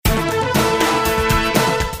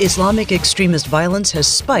Islamic extremist violence has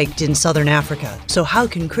spiked in southern Africa. So how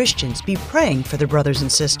can Christians be praying for their brothers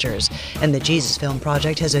and sisters? And the Jesus Film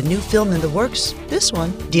Project has a new film in the works, this one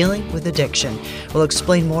dealing with addiction. We'll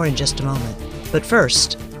explain more in just a moment. But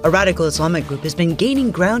first, a radical Islamic group has been gaining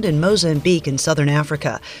ground in Mozambique in southern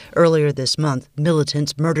Africa. Earlier this month,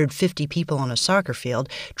 militants murdered 50 people on a soccer field,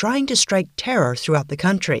 trying to strike terror throughout the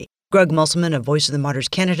country. Greg Musselman of Voice of the Martyrs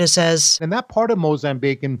Canada says, in that part of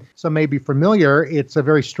Mozambique, and some may be familiar, it's a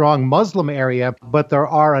very strong Muslim area, but there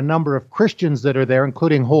are a number of Christians that are there,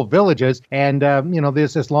 including whole villages. And,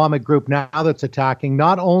 this Islamic group now that's attacking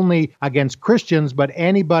not only against Christians, but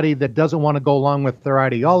anybody that doesn't want to go along with their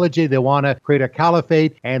ideology. They want to create a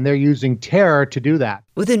caliphate, and they're using terror to do that.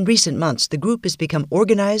 Within recent months, the group has become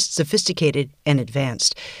organized, sophisticated, and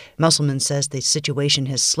advanced. Musselman says the situation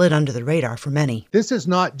has slid under the radar for many. This is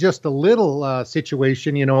not just a little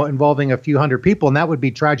situation, involving a few hundred people, and that would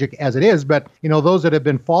be tragic as it is. But, those that have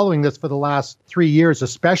been following this for the last 3 years,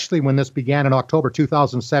 especially when this began in October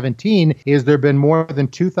 2017, is there have been more than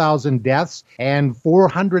 2,000 deaths and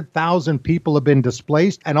 400,000 people have been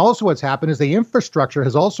displaced. And also what's happened is the infrastructure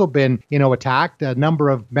has also been, attacked. A number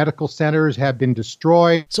of medical centers have been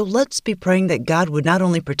destroyed. So let's be praying that God would not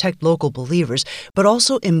only protect local believers, but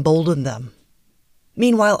also embolden them.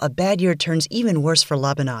 Meanwhile, a bad year turns even worse for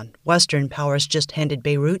Lebanon. Western powers just handed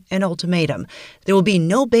Beirut an ultimatum. There will be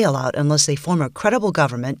no bailout unless they form a credible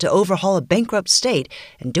government to overhaul a bankrupt state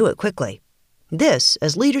and do it quickly. This,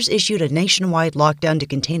 as leaders issued a nationwide lockdown to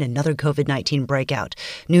contain another COVID-19 breakout.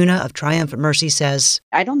 Nuna of Triumph and Mercy says,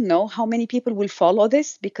 I don't know how many people will follow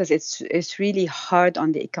this because it's really hard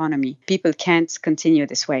on the economy. People can't continue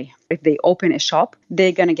this way. If they open a shop,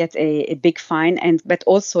 they're going to get a big fine, but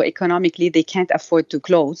also economically, they can't afford to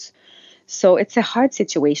close. So it's a hard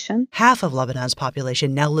situation. Half of Lebanon's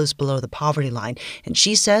population now lives below the poverty line, and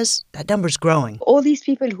she says that number's growing. All these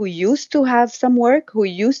people who used to have some work, who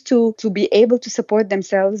used to be able to support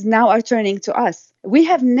themselves, now are turning to us. We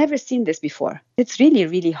have never seen this before. It's really,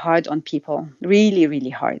 really hard on people. Really,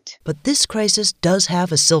 really hard. But this crisis does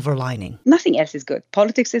have a silver lining. Nothing else is good.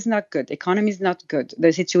 Politics is not good. Economy is not good.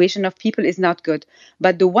 The situation of people is not good.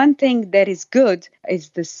 But the one thing that is good is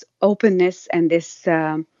this openness and this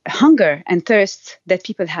hunger and thirst that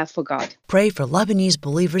people have for God. Pray for Lebanese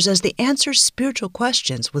believers as they answer spiritual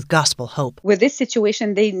questions with gospel hope. With this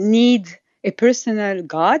situation, they need a personal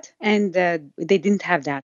God, and they didn't have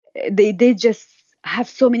that. They just have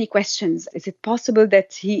so many questions. Is it possible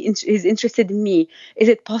that he is interested in me? Is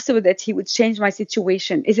it possible that he would change my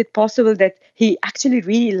situation? Is it possible that he actually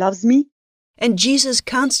really loves me? And Jesus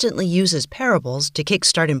constantly uses parables to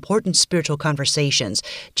kickstart important spiritual conversations.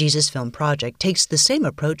 Jesus Film Project takes the same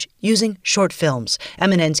approach using short films.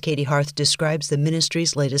 MNN's Katie Harth describes the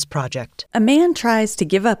ministry's latest project. A man tries to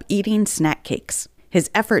give up eating snack cakes.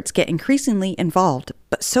 His efforts get increasingly involved,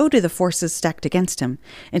 but so do the forces stacked against him,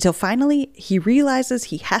 until finally he realizes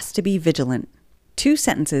he has to be vigilant. 2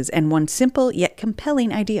 sentences and one simple yet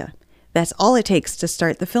compelling idea. That's all it takes to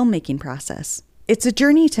start the filmmaking process. It's a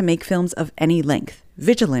journey to make films of any length,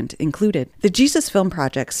 Vigilant included. The Jesus Film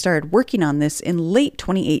Project started working on this in late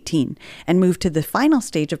 2018 and moved to the final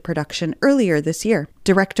stage of production earlier this year.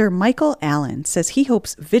 Director Michael Allen says he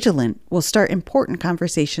hopes Vigilant will start important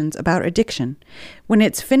conversations about addiction. When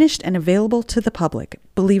it's finished and available to the public,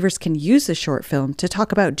 believers can use the short film to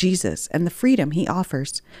talk about Jesus and the freedom he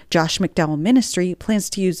offers. Josh McDowell Ministry plans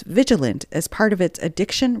to use Vigilant as part of its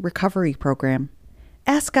addiction recovery program.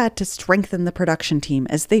 Ask God to strengthen the production team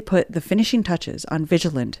as they put the finishing touches on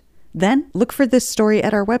Vigilant. Then, look for this story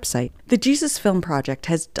at our website. The Jesus Film Project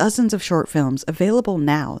has dozens of short films available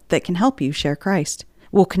now that can help you share Christ.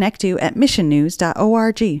 We'll connect you at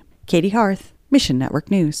missionnews.org. Katie Harth, Mission Network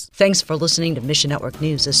News. Thanks for listening to Mission Network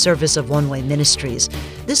News, a service of One Way Ministries.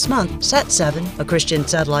 This month, Sat7, a Christian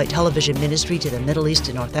satellite television ministry to the Middle East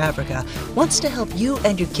and North Africa, wants to help you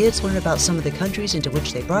and your kids learn about some of the countries into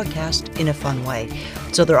which they broadcast in a fun way.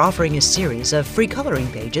 So they're offering a series of free coloring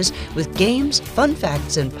pages with games, fun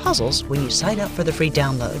facts, and puzzles when you sign up for the free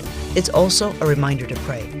download. It's also a reminder to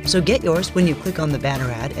pray. So get yours when you click on the banner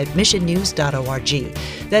ad at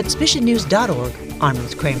missionnews.org. That's missionnews.org. I'm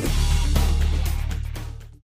Ruth Kramer.